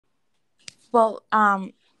Well,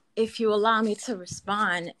 if you allow me to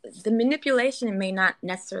respond, the manipulation may not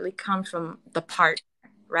necessarily come from the part,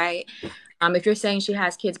 right? If you're saying she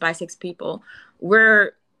has kids by six people,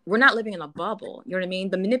 we're we're not living in a bubble. You know what I mean?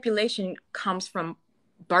 The manipulation comes from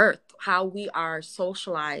birth, how we are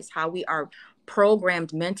socialized, how we are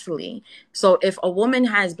programmed mentally. So if a woman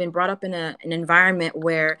has been brought up in an environment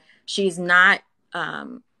where she's not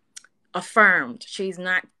um, affirmed, she's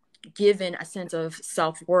not given a sense of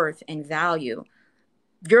self-worth and value,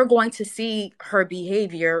 you're going to see her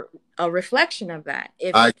behavior a reflection of that.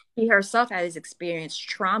 If I she herself has experienced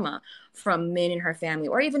trauma from men in her family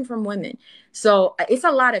or even from women. So it's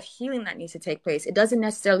a lot of healing that needs to take place. It doesn't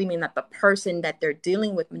necessarily mean that the person that they're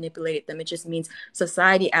dealing with manipulated them. It just means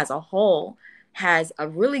society as a whole has a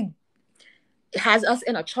really has us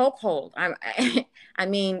in a chokehold. I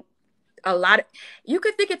mean, a lot of, you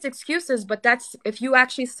could think it's excuses, but that's if you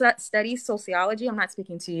actually study sociology. I'm not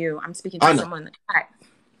speaking to you. I'm speaking to I know. someone that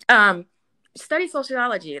um, study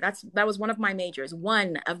sociology. That was one of my majors.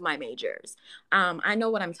 One of my majors. I know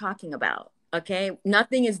what I'm talking about. Okay,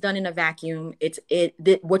 nothing is done in a vacuum.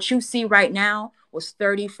 What you see right now was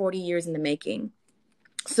 30, 40 years in the making.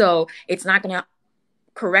 So it's not going to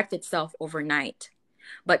correct itself overnight.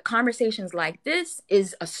 But conversations like this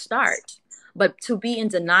is a start. But to be in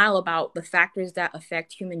denial about the factors that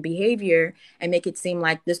affect human behavior and make it seem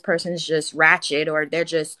like this person's just ratchet or they're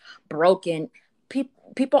just broken,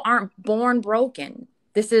 people aren't born broken.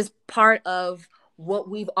 This is part of what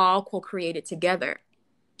we've all co-created together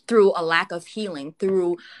through a lack of healing,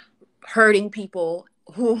 through hurting people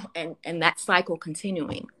who and that cycle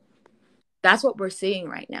continuing. That's what we're seeing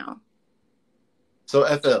right now. So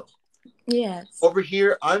FL, Yes. over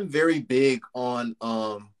here, I'm very big on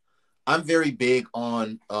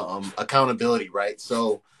accountability, right?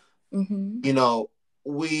 So, Mm-hmm. you know,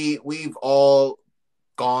 we've all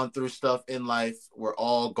gone through stuff in life. We're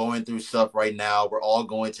all going through stuff right now. We're all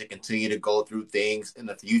going to continue to go through things in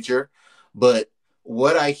the future. But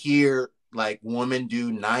what I hear like women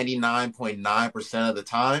do 99.9% of the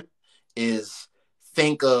time is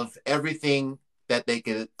think of everything that they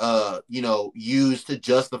could use to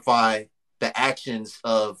justify the actions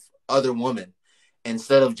of other women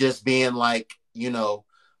instead of just being like,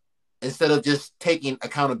 instead of just taking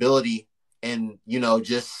accountability and,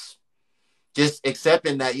 just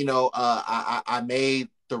accepting that I made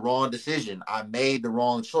the wrong decision, I made the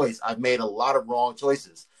wrong choice, I've made a lot of wrong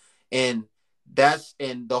choices. And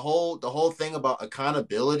the whole thing about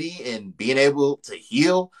accountability and being able to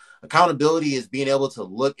heal. Accountability is being able to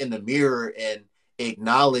look in the mirror and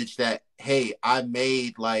acknowledge that, hey, I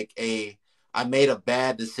made a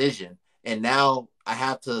bad decision, and now I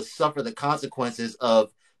have to suffer the consequences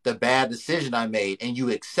of the bad decision I made. And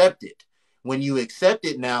you accept it. When you accept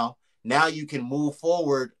it, now you can move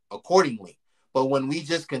forward accordingly. But when we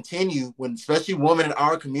just continue, when especially women in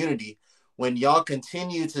our community, when y'all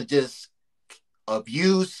continue to just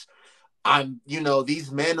abuse,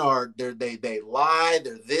 these men are they lie,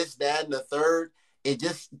 they're this, that, and the third. It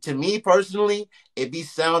just, to me personally, it be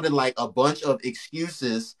sounding like a bunch of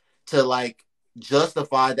excuses to like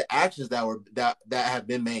justify the actions that have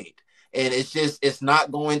been made. And it's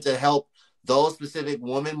not going to help those specific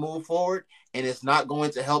women move forward, and it's not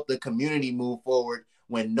going to help the community move forward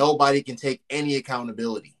when nobody can take any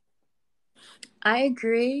accountability. I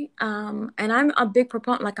agree. And I'm a big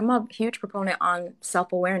proponent, like I'm a huge proponent on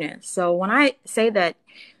self-awareness. So when I say that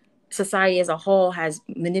society as a whole has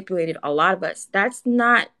manipulated a lot of us, that's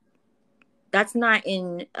not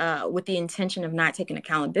in with the intention of not taking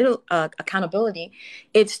accountability.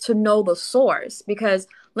 It's to know the source. Because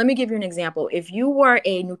let me give you an example. If you were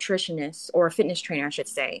a nutritionist or a fitness trainer, I should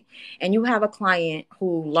say, and you have a client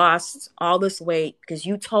who lost all this weight because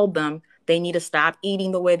you told them they need to stop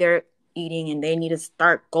eating the way they're eating and they need to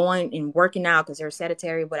start going and working out because they're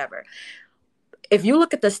sedentary, whatever. If you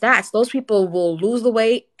look at the stats, those people will lose the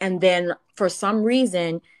weight and then for some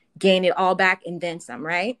reason gain it all back and then some,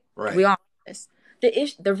 right? We Right. all know this.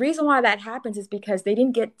 The reason why that happens is because they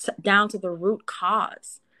didn't get down to the root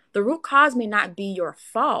cause. The root cause may not be your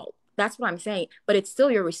fault. That's what I'm saying, but it's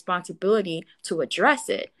still your responsibility to address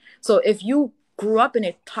it. So if you grew up in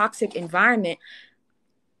a toxic environment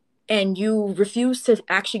and you refuse to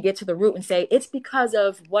actually get to the root and say, it's because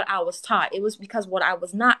of what I was taught, it was because what I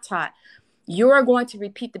was not taught, you're going to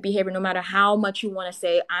repeat the behavior no matter how much you want to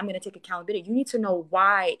say, I'm going to take accountability. You need to know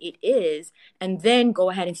why it is and then go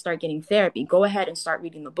ahead and start getting therapy. Go ahead and start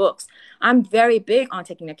reading the books. I'm very big on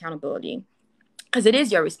taking accountability because it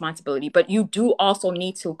is your responsibility, but you do also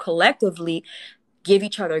need to collectively give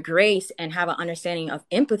each other grace and have an understanding of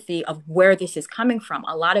empathy of where this is coming from.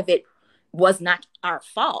 A lot of it was not our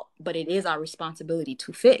fault, but it is our responsibility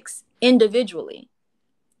to fix individually.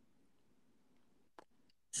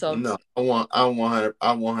 So No, I 100%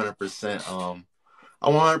 I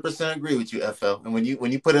 100% agree with you, FL. And when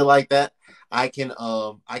you put it like that, I can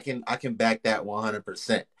back that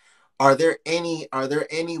 100%. Are there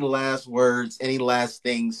any last words, any last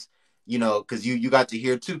things, because you got to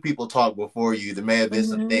hear two people talk before you. There may have been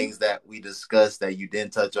some mhm. things that we discussed that you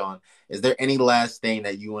didn't touch on. Is there any last thing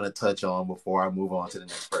that you want to touch on before I move on to the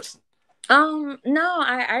next person? No,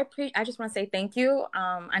 I just want to say thank you.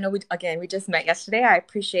 I know we just met yesterday. I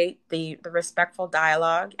appreciate the respectful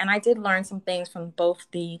dialogue, and I did learn some things from both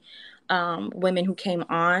the women who came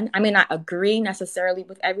on. I may not agree necessarily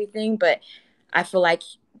with everything, but I feel like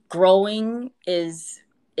growing is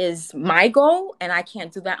my goal, and I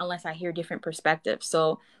can't do that unless I hear different perspectives.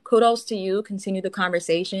 So kudos to you. Continue the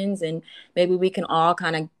conversations, and maybe we can all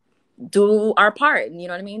kind of do our part. You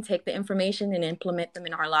know what I mean? Take the information and implement them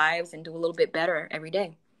in our lives and do a little bit better every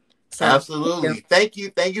day. So, thank you. Absolutely. Thank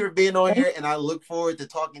you for being on here, and I look forward to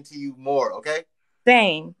talking to you more. Okay.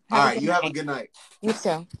 Same. All Have a right. good You have a night. good night. You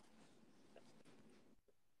too.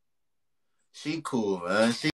 She cool, man.